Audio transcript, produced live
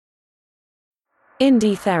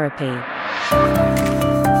Indie Therapy.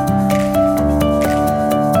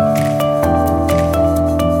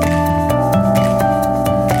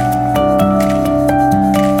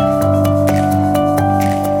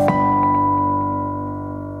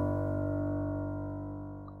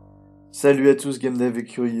 Salut à tous, game dev et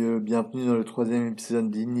curieux, bienvenue dans le 3e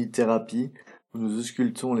épisode d'Indie Therapy, où nous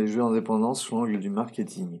auscultons les jeux indépendants sous l'angle du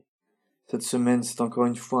marketing. Cette semaine, c'est encore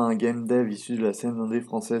une fois un game dev issu de la scène indé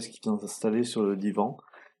française qui vient s'installer sur le divan,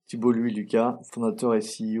 Thibault Louis-Lucas, fondateur et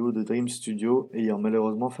CEO de Dreamz Studio, ayant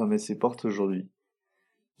malheureusement fermé ses portes aujourd'hui.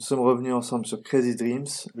 Nous sommes revenus ensemble sur Crazy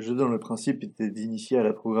Dreamz, jeu dont le principe était d'initier à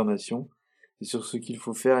la programmation, et sur ce qu'il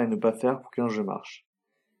faut faire et ne pas faire pour qu'un jeu marche.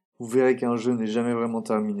 Vous verrez qu'un jeu n'est jamais vraiment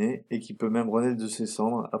terminé et qu'il peut même renaître de ses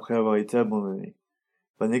cendres après avoir été abandonné.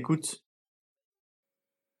 Bonne écoute.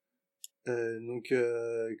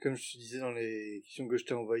 Comme je te disais dans les questions que je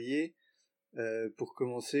t'ai envoyées, pour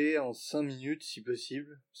commencer, en 5 minutes si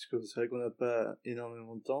possible, parce que c'est vrai qu'on n'a pas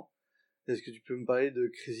énormément de temps, est-ce que tu peux me parler de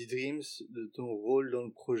Crazy Dreamz, de ton rôle dans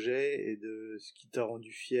le projet et de ce qui t'a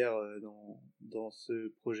rendu fier dans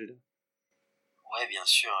ce projet-là? Ouais, bien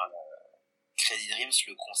sûr. Crazy Dreamz,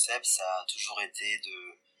 le concept, ça a toujours été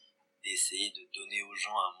d'essayer de donner aux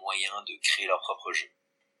gens un moyen de créer leur propre jeu.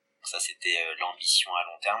 Donc ça, c'était l'ambition à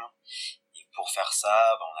long terme. Et pour faire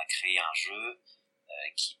ça, on a créé un jeu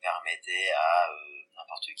qui permettait à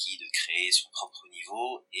n'importe qui de créer son propre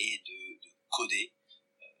niveau et de coder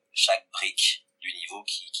chaque brique du niveau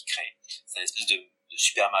qui crée. C'est une espèce de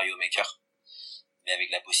Super Mario Maker, mais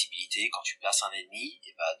avec la possibilité, quand tu places un ennemi,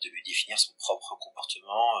 de lui définir son propre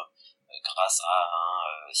comportement grâce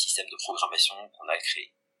à un système de programmation qu'on a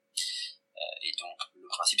créé. Et donc le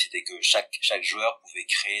principe, c'était que chaque joueur pouvait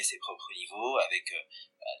créer ses propres niveaux avec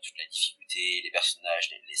toute la difficulté, les personnages,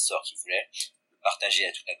 les sorts qu'il voulait, le partager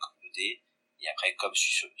à toute la communauté. Et après, comme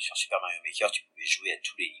sur Super Mario Maker, tu pouvais jouer à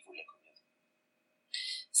tous les niveaux de la communauté.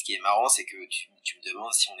 Ce qui est marrant, c'est que tu me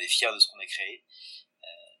demandes si on est fier de ce qu'on a créé.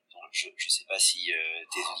 Donc je sais pas si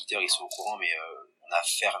tes auditeurs ils sont au courant, mais on a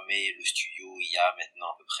fermé le studio il y a maintenant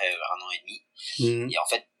à peu près 1 an et demi. Et en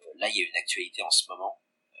fait, là, il y a une actualité en ce moment.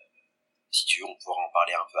 Si tu veux, on pourra en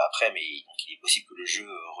parler un peu après, mais donc il est possible que le jeu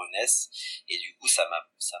renaisse. Et du coup, ça m'a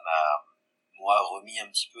moi remis un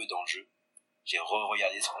petit peu dans le jeu. J'ai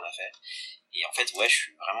re-regardé ce qu'on a fait. Et en fait, ouais, je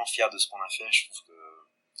suis vraiment fier de ce qu'on a fait. Je trouve que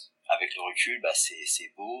avec le recul,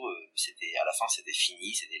 c'est beau. C'était à la fin, c'était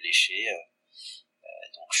fini, c'était léché.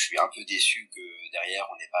 Donc je suis un peu déçu que derrière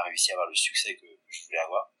on n'ait pas réussi à avoir le succès que je voulais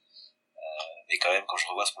avoir. Mais quand même, quand je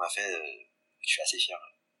revois ce qu'on a fait, je suis assez fier.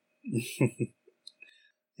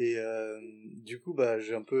 Et du coup,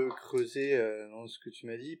 j'ai un peu creusé dans ce que tu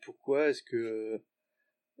m'as dit. Pourquoi est-ce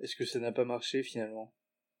que ça n'a pas marché finalement?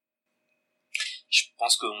 Je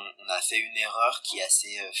pense qu'on a fait une erreur qui est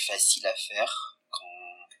assez facile à faire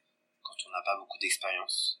quand on n'a pas beaucoup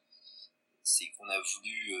d'expérience. C'est qu'on a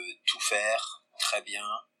voulu tout faire très bien,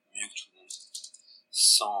 mieux que tout le monde,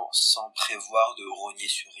 sans prévoir de rogner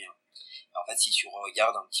sur rien. Et en fait, si tu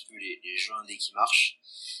regardes un petit peu les jeux indés qui marchent,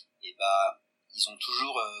 ils ont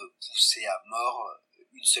toujours poussé à mort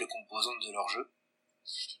une seule composante de leur jeu,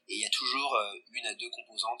 et il y a toujours 1 à 2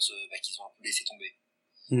 composantes qu'ils ont un peu laissé tomber.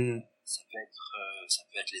 Ça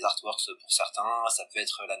peut être les artworks pour certains, ça peut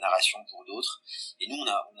être la narration pour d'autres. Et nous, on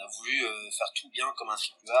a voulu faire tout bien comme un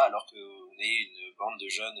AAA, alors qu'on est une bande de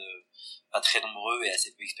jeunes pas très nombreux et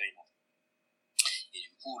assez peu expérimentés. Et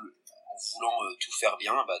du coup, en voulant tout faire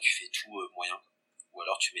bien, tu fais tout moyen. Ou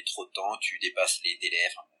alors tu mets trop de temps, tu dépasses les délais.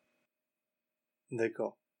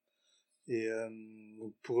 D'accord. Et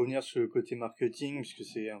pour revenir sur le côté marketing, puisque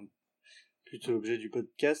c'est plutôt l'objet du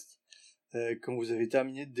podcast, quand vous avez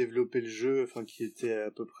terminé de développer le jeu, qui était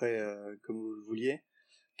à peu près comme vous le vouliez,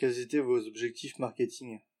 quels étaient vos objectifs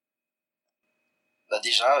marketing?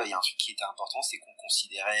 Déjà, il y a un truc qui était important, c'est qu'on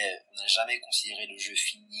n'a jamais considéré le jeu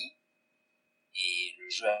fini, et le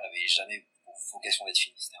jeu avait jamais pour vocation d'être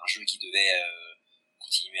fini. C'était un jeu qui devait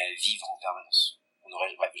continuer à vivre en permanence. On n'aurait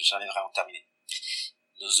jamais vraiment terminé.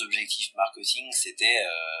 Nos objectifs marketing, c'était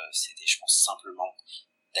je pense simplement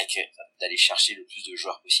d'aller chercher le plus de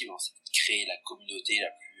joueurs possible, c'est de créer la communauté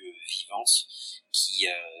la plus vivante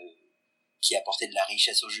qui apportait de la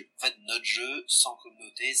richesse au jeu. En fait, notre jeu sans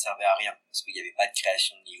communauté servait à rien, parce qu'il n'y avait pas de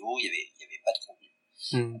création de niveau, il y avait pas de contenu.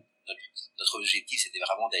 Notre objectif, c'était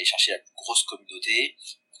vraiment d'aller chercher la plus grosse communauté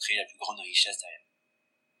pour créer la plus grande richesse derrière.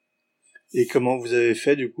 Et comment vous avez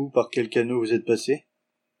fait, du coup? Par quel canal vous êtes passé?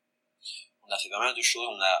 On a fait pas mal de choses.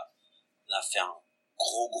 On a fait un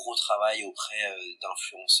gros travail auprès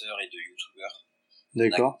d'influenceurs et de youtubeurs.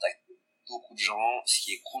 D'accord. On a contacté beaucoup de gens. Ce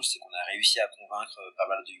qui est cool, c'est qu'on a réussi à convaincre pas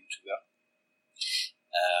mal de youtubeurs.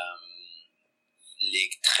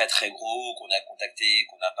 très très gros qu'on a contacté,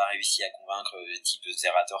 qu'on n'a pas réussi à convaincre, type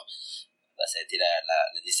Zerator, ça a été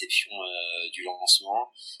la déception du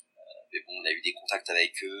lancement. Mais bon, on a eu des contacts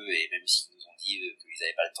avec eux, et même s'ils nous ont dit qu'ils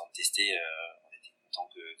n'avaient pas le temps de tester, on était contents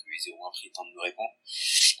qu'ils aient au moins pris le temps de nous répondre.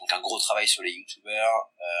 Donc un gros travail sur les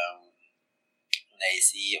youtubeurs. On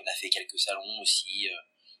a fait quelques salons aussi,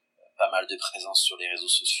 pas mal de présence sur les réseaux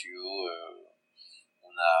sociaux.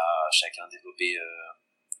 On a chacun développé,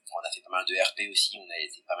 on a fait pas mal de RP aussi, on a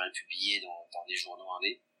été pas mal publié dans des journaux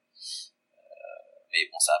indés. Mais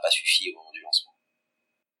bon, ça n'a pas suffi au moment du lancement.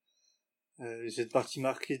 Cette partie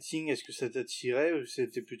marketing, est-ce que ça t'attirait ou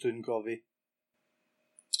c'était plutôt une corvée?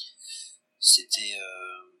 C'était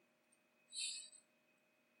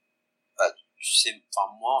tu sais,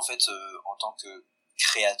 enfin moi en fait, en tant que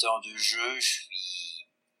créateur de jeux,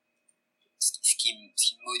 ce qui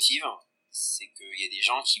me motive, c'est qu'il y a des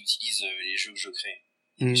gens qui utilisent les jeux que je crée.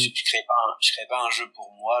 Je crée pas un jeu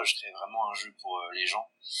pour moi, je crée vraiment un jeu pour les gens.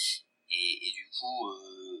 Et du coup,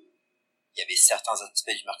 il y avait certains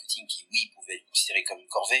aspects du marketing qui, oui, pouvaient être considérés comme une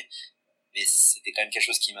corvée, mais c'était quand même quelque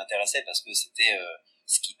chose qui m'intéressait parce que c'était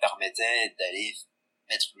ce qui permettait d'aller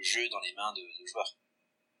mettre le jeu dans les mains de joueurs.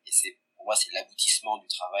 Et pour moi, c'est l'aboutissement du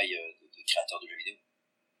travail de créateur de jeux vidéo.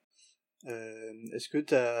 Est-ce que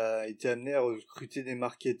tu as été amené à recruter des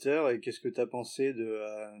marketeurs, et qu'est-ce que tu as pensé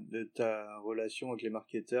de ta relation avec les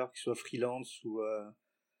marketeurs, qu'ils soient freelance ou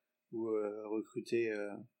recrutés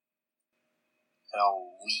Alors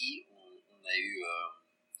oui, on a eu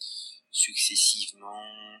successivement,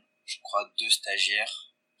 je crois, 2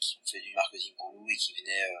 stagiaires qui ont fait du marketing pour nous et qui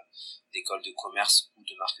venaient d'écoles de commerce ou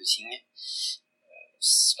de marketing.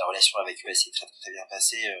 La relation avec eux, elle s'est très très bien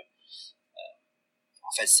passée.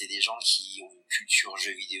 En fait, c'est des gens qui ont une culture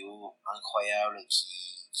jeux vidéo incroyable,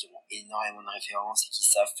 qui ont énormément de références et qui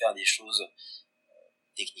savent faire des choses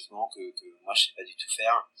techniquement que moi je sais pas du tout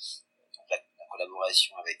faire. Donc la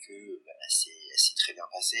collaboration avec eux, elle s'est très bien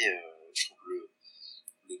passée. Je trouve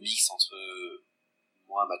le mix entre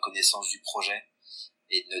moi, ma connaissance du projet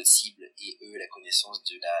et de notre cible, et eux, la connaissance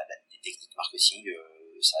des techniques marketing,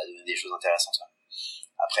 ça a donné des choses intéressantes. Ouais.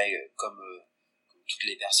 Après, comme toutes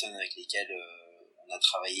les personnes avec lesquelles on a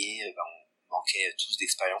travaillé, on manquait tous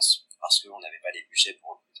d'expérience parce qu'on n'avait pas les budgets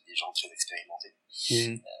pour recruter des gens très expérimentés.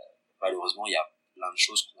 Malheureusement, il y a plein de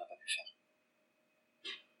choses qu'on n'a pas pu faire.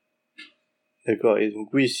 D'accord, et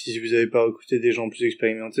donc oui, si vous n'avez pas recruté des gens plus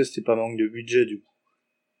expérimentés, c'était pas manque de budget du coup.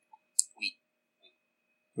 Oui.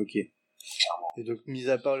 Ok. Clairement. Et donc, mis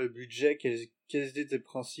à part le budget, quels étaient tes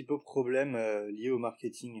principaux problèmes liés au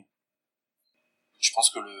marketing? Je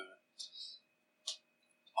pense que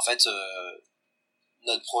en fait,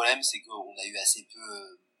 notre problème, c'est qu'on a eu assez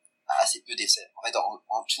peu d'essais. En fait,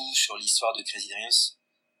 en tout, sur l'histoire de Crazy Dreamz,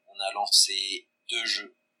 on a lancé 2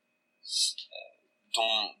 jeux,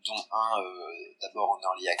 dont un d'abord en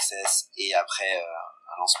early access et après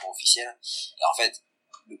un lancement officiel. Et en fait,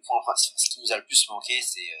 le point principal, ce qui nous a le plus manqué,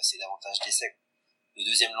 c'est davantage d'essais. Le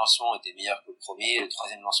deuxième lancement était meilleur que le premier, le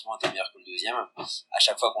troisième lancement était meilleur que le deuxième. À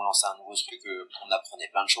chaque fois qu'on lançait un nouveau truc, on apprenait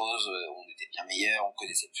plein de choses, on était bien meilleur, on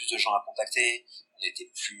connaissait plus de gens à contacter, on était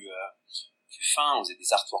plus fin, on faisait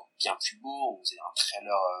des artworks bien plus beaux, on faisait un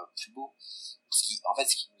trailer plus beau. En fait,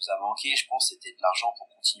 ce qui nous a manqué, je pense, c'était de l'argent pour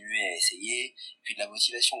continuer à essayer, et puis de la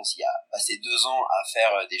motivation aussi, à passer 2 ans à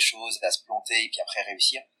faire des choses, à se planter, et puis après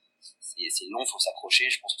réussir. C'est long, faut s'accrocher.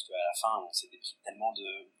 Je pense qu'à la fin, on s'était pris tellement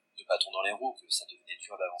de bâtons dans les roues que ça devenait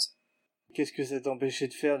dur d'avancer. Qu'est-ce que ça t'empêchait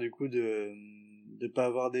de faire, du coup, de pas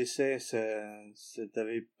avoir d'essais? Ça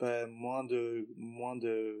t'avait pas moins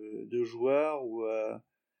de joueurs, ou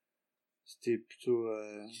c'était plutôt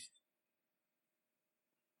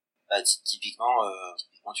Typiquement,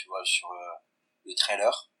 tu vois, sur le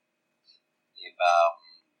trailer, et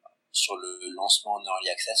sur le lancement en early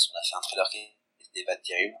access, on a fait un trailer qui était pas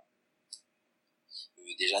terrible.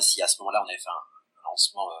 Déjà, si à ce moment-là on avait fait un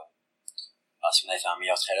lancement, si on avait fait un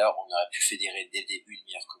meilleur trailer, on aurait pu fédérer dès le début une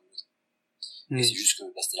meilleure communauté. Et c'est juste que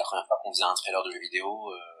c'était la première fois qu'on faisait un trailer de jeu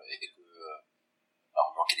vidéo, et que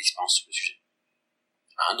on manquait d'expérience sur le sujet.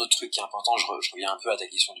 Un autre truc qui est important, je reviens un peu à ta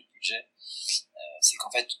question du budget, c'est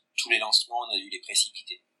qu'en fait, tous les lancements, on a dû les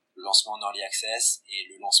précipiter. Le lancement en early access et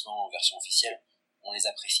le lancement en version officielle, on les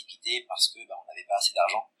a précipités parce que on n'avait pas assez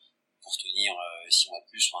d'argent pour tenir 6 mois de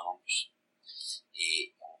plus ou 1 an de plus.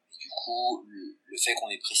 Et du coup, le fait qu'on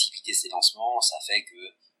ait précipité ces lancements, ça fait que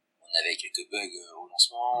on avait quelques bugs au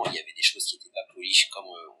lancement, il y avait des choses qui n'étaient pas polish comme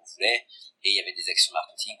on voulait, et il y avait des actions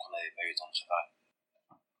marketing qu'on n'avait pas eu le temps de préparer.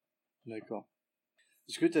 D'accord.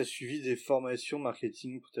 Est-ce que tu as suivi des formations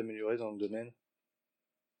marketing pour t'améliorer dans le domaine?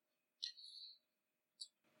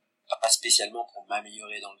 Pas spécialement pour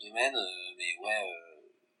m'améliorer dans le domaine, mais ouais,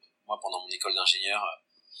 moi, pendant mon école d'ingénieur,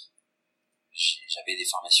 j'avais des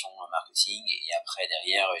formations marketing, et après,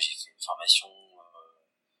 derrière, j'ai fait une formation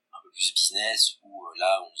un peu plus business, où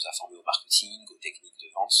là, on nous a formés au marketing, aux techniques de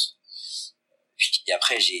vente. Puis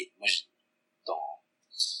après, dans,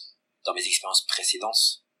 dans mes expériences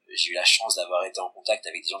précédentes, j'ai eu la chance d'avoir été en contact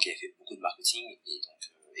avec des gens qui avaient fait beaucoup de marketing, et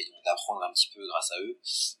donc d'apprendre un petit peu grâce à eux.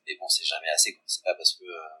 Mais bon, c'est jamais assez, quoi. C'est pas parce que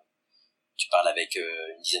tu parles avec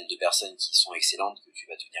une dizaine de personnes qui sont excellentes que tu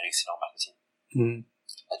vas devenir excellent en marketing.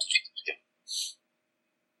 Pas tout de suite, en tout cas.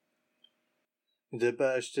 Vous n'avez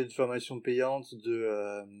pas acheté de formation payante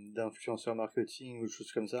d'influenceur marketing ou de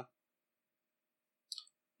choses comme ça?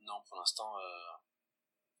 Non, pour l'instant,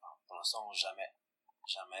 jamais.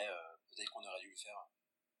 Jamais. Peut-être qu'on aurait dû le faire.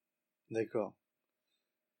 D'accord.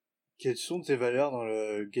 Quelles sont tes valeurs dans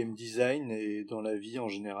le game design et dans la vie en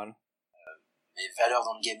général? Mes valeurs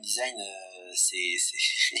dans le game design, c'est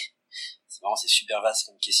c'est marrant, c'est super vaste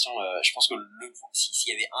comme question. Je pense que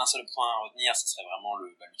s'il y avait un seul point à retenir, ce serait vraiment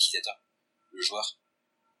l'utilisateur, le joueur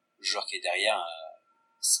qui est derrière.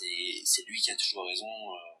 C'est lui qui a toujours raison.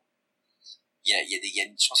 Il y a des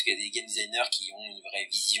je pense qu'il y a des game designers qui ont une vraie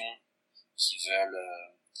vision, qui veulent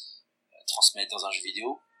transmettre dans un jeu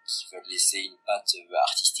vidéo, qui veulent laisser une patte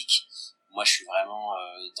artistique. Moi, je suis vraiment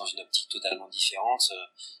dans une optique totalement différente.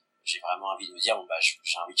 J'ai vraiment envie de me dire,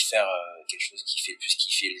 j'ai envie de faire quelque chose qui fait le plus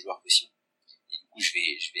kiffer le joueur possible. Et du coup, je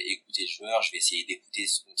vais écouter le joueur, je vais essayer d'écouter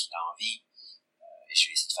ce dont il a envie, et je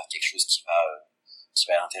vais essayer de faire quelque chose qui va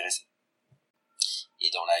l'intéresser.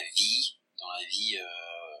 Et dans la vie,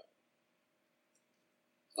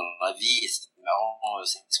 et c'est marrant,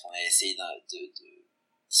 c'est ce qu'on a essayé dans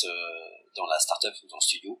la startup ou dans le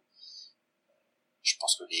studio. Je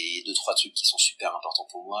pense que les 2-3 trucs qui sont super importants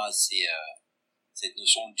pour moi, c'est cette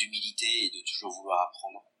notion d'humilité et de toujours vouloir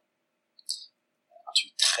apprendre. Un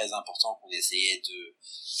truc très important qu'on essayait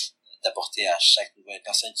d'apporter à chaque nouvelle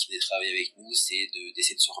personne qui venait travailler avec nous, c'est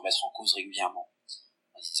d'essayer de se remettre en cause régulièrement.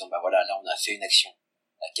 En disant, voilà, là on a fait une action.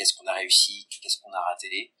 Là, qu'est-ce qu'on a réussi, qu'est-ce qu'on a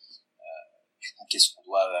raté, du coup, qu'est-ce qu'on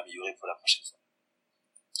doit améliorer pour la prochaine fois.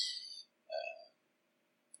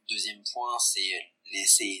 Deuxième point, c'est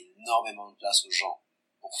laisser énormément de place aux gens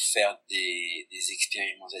pour faire des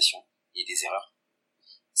expérimentations et des erreurs.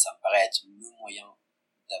 Ça me paraît être le moyen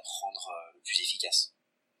d'apprendre le plus efficace.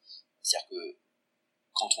 C'est-à-dire que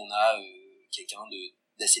quand on a quelqu'un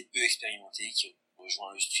d'assez peu expérimenté qui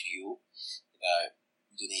rejoint le studio,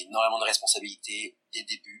 lui donner énormément de responsabilités dès le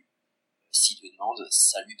début. S'il le demande,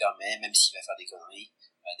 ça lui permet, même s'il va faire des conneries,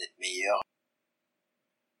 d'être meilleur.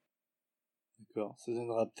 D'accord. Ça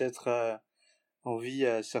donnera peut-être envie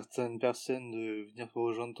à certaines personnes de venir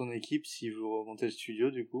rejoindre ton équipe si vous remontez le studio,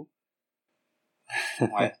 du coup.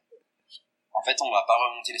 Ouais. En fait, on va pas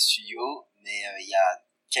remonter le studio, mais il y a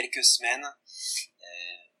quelques semaines,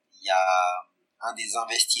 il y a un des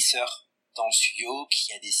investisseurs dans le studio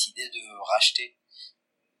qui a décidé de racheter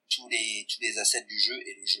tous les assets du jeu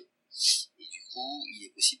et le jeu. Et du coup, il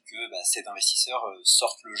est possible que cet investisseur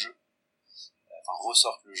ressorte le jeu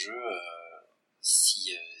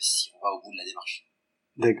si on va au bout de la démarche.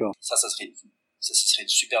 D'accord. Ça serait une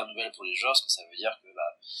super nouvelle pour les joueurs, parce que ça veut dire que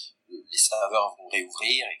les serveurs vont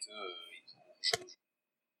réouvrir et que ils pourront jouer au jeu.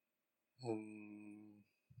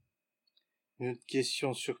 Une autre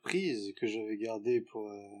question surprise que j'avais gardée pour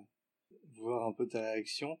voir un peu ta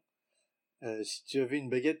réaction. Si tu avais une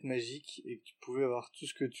baguette magique et que tu pouvais avoir tout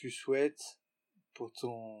ce que tu souhaites pour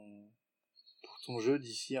ton jeu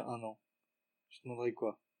d'ici 1 an, tu te demanderais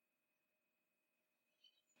quoi?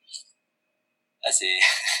 Ah, c'est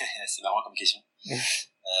c'est marrant comme question.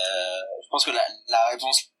 Je pense que la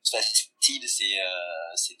réponse facile,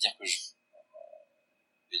 c'est de dire que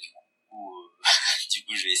mais du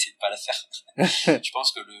coup je vais essayer de pas la faire. Je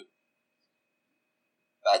pense que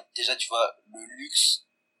déjà, tu vois, le luxe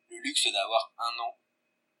d'avoir 1 an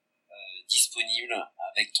disponible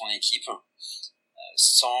avec ton équipe,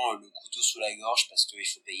 sans le couteau sous la gorge, parce qu'il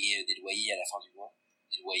faut payer des loyers à la fin du mois,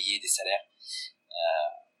 des loyers, des salaires,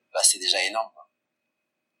 c'est déjà énorme, quoi.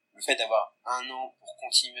 Le fait d'avoir 1 an pour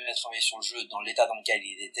continuer à travailler sur le jeu dans l'état dans lequel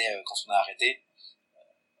il était quand on a arrêté,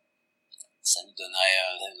 ça nous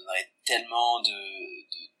donnerait tellement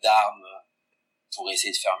d'armes pour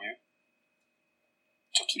essayer de faire mieux.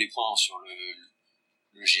 Sur tous les points, sur le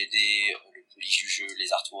GD, le polish du jeu,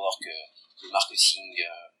 les artworks, le marketing,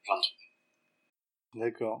 plein de trucs.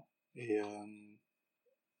 D'accord. Et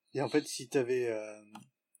en fait, si t'avais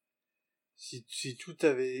si tout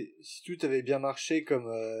avait bien marché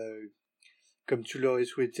comme tu l'aurais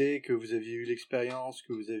souhaité, que vous aviez eu l'expérience,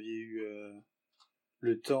 que vous aviez eu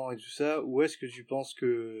le temps et tout ça, où est-ce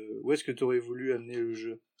que t'aurais voulu amener le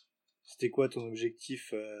jeu? C'était quoi ton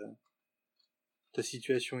objectif, ta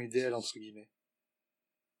situation idéale entre guillemets?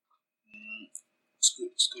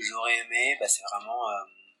 Ce que j'aurais aimé, c'est vraiment,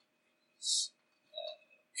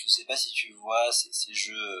 je sais pas si tu vois ces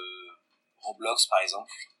jeux Roblox par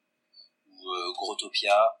exemple, ou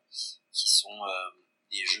Grotopia, qui sont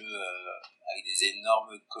des jeux avec des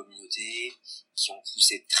énormes communautés qui ont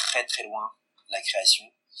poussé très très loin la création.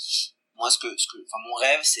 Moi, mon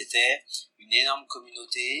rêve, c'était une énorme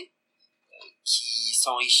communauté qui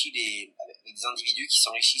s'enrichit avec des individus qui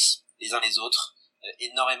s'enrichissent les uns les autres,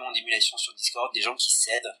 énormément d'émulation sur Discord, des gens qui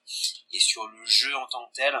s'aident, et sur le jeu en tant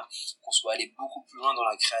que tel, qu'on soit allé beaucoup plus loin dans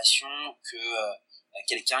la création que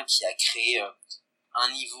quelqu'un qui a créé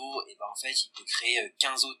un niveau, et en fait il peut créer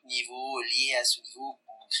 15 autres niveaux liés à ce niveau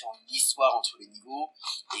en créant une histoire entre les niveaux,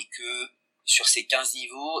 et que sur ces 15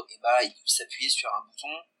 niveaux il puisse s'appuyer sur un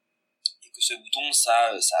bouton, et que ce bouton ça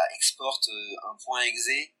exporte un point exe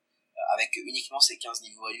avec uniquement ces 15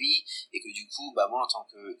 niveaux à lui, et que du coup moi en tant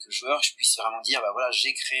que joueur je puisse vraiment dire voilà,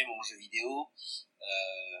 j'ai créé mon jeu vidéo,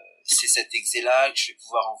 c'est cet exe là que je vais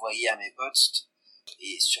pouvoir envoyer à mes potes,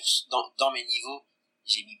 et dans mes niveaux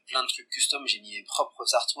j'ai mis plein de trucs custom, j'ai mis mes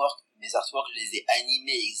propres artworks, je les ai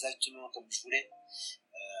animés exactement comme je voulais,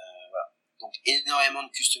 voilà. Donc énormément de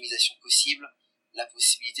customisation possible, la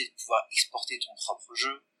possibilité de pouvoir exporter ton propre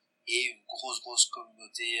jeu, et une grosse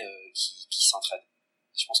communauté qui s'entraide.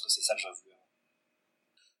 Je pense que c'est ça que j'aurais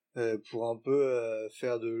voulu. Pour un peu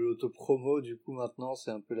faire de l'autopromo, du coup maintenant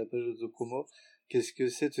c'est un peu la page d'autopromo. Qu'est-ce que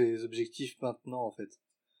c'est tes objectifs maintenant en fait,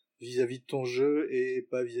 vis-à-vis de ton jeu et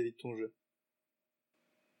pas vis-à-vis de ton jeu?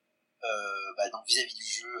 Donc vis-à-vis du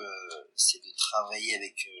jeu, c'est de travailler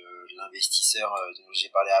avec l'investisseur dont j'ai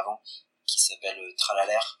parlé avant, qui s'appelle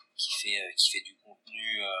Tralalaire, qui fait du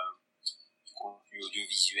contenu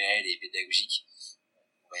audiovisuel et pédagogique.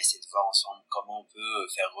 On va essayer de voir ensemble comment on peut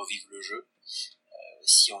faire revivre le jeu.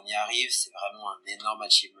 Si on y arrive, c'est vraiment un énorme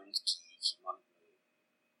achievement qui moi,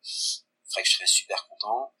 ferait que je serais super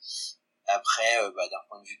content. Après, d'un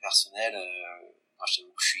point de vue personnel, moi je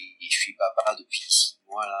t'avoue que je suis papa depuis 6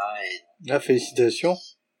 mois là, et félicitations.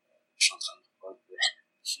 Je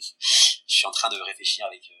suis en train de réfléchir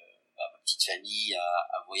avec ma petite famille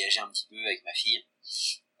à voyager un petit peu avec ma fille,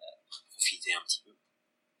 profiter un petit peu,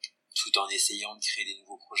 tout en essayant de créer des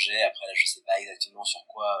nouveaux projets. Après là je sais pas exactement sur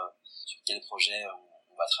quel projet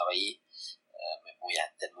on va travailler, mais bon, il y a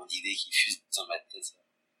tellement d'idées qui fusent dans ma tête,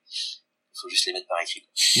 il faut juste les mettre par écrit.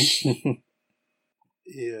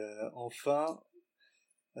 Et enfin,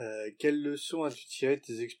 quelle leçon as-tu tiré de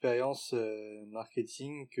tes expériences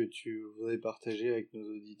marketing que tu voudrais partager avec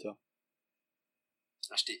nos auditeurs?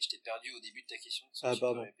 Je t'ai perdu au début de ta question.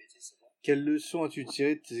 Pardon. Quelle leçon as-tu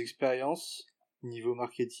tiré de tes expériences niveau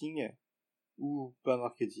marketing ou pas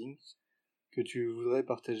marketing que tu voudrais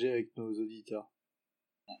partager avec nos auditeurs?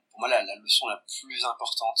 Pour moi, la leçon la plus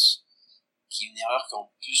importante, qui est une erreur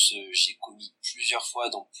qu'en plus j'ai commis plusieurs fois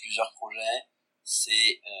dans plusieurs projets,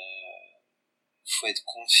 c'est faut être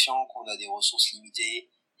conscient qu'on a des ressources limitées,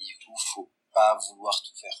 et du coup faut pas vouloir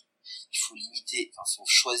tout faire. Il faut faut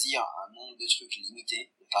choisir un nombre de trucs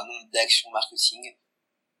limités, donc un nombre d'actions marketing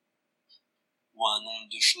ou un nombre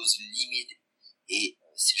de choses limitées, et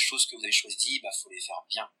ces choses que vous avez choisies, faut les faire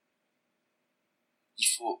bien. Il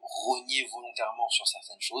faut rogner volontairement sur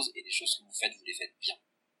certaines choses, et les choses que vous les faites bien. À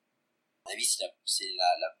mon avis, c'est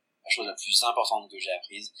la chose la plus importante que j'ai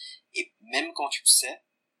apprise. Et même quand tu sais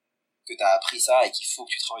que tu as appris ça et qu'il faut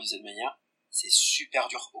que tu travailles de cette manière, c'est super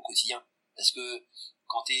dur au quotidien. Parce que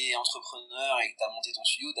quand tu es entrepreneur et que tu as monté ton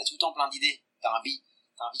studio, tu as tout le temps plein d'idées. Tu as envie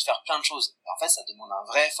de faire plein de choses. Et en fait, ça demande un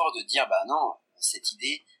vrai effort de dire, non, cette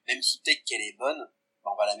idée, même si peut-être qu'elle est bonne,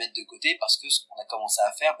 on va la mettre de côté parce que ce qu'on a commencé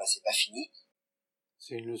à faire, c'est pas fini.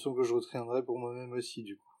 C'est une leçon que je retiendrai pour moi-même aussi,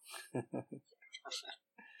 du coup.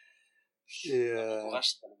 Et bon courage,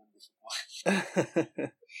 c'est pas le même défaut que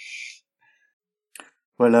moi.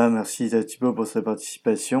 Voilà, merci à Thibault pour sa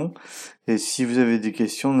participation. Et si vous avez des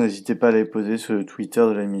questions, n'hésitez pas à les poser sur le Twitter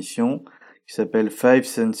de l'émission, qui s'appelle 5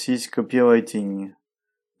 Senses Copywriting.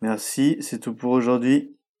 Merci, c'est tout pour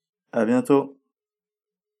aujourd'hui. À bientôt.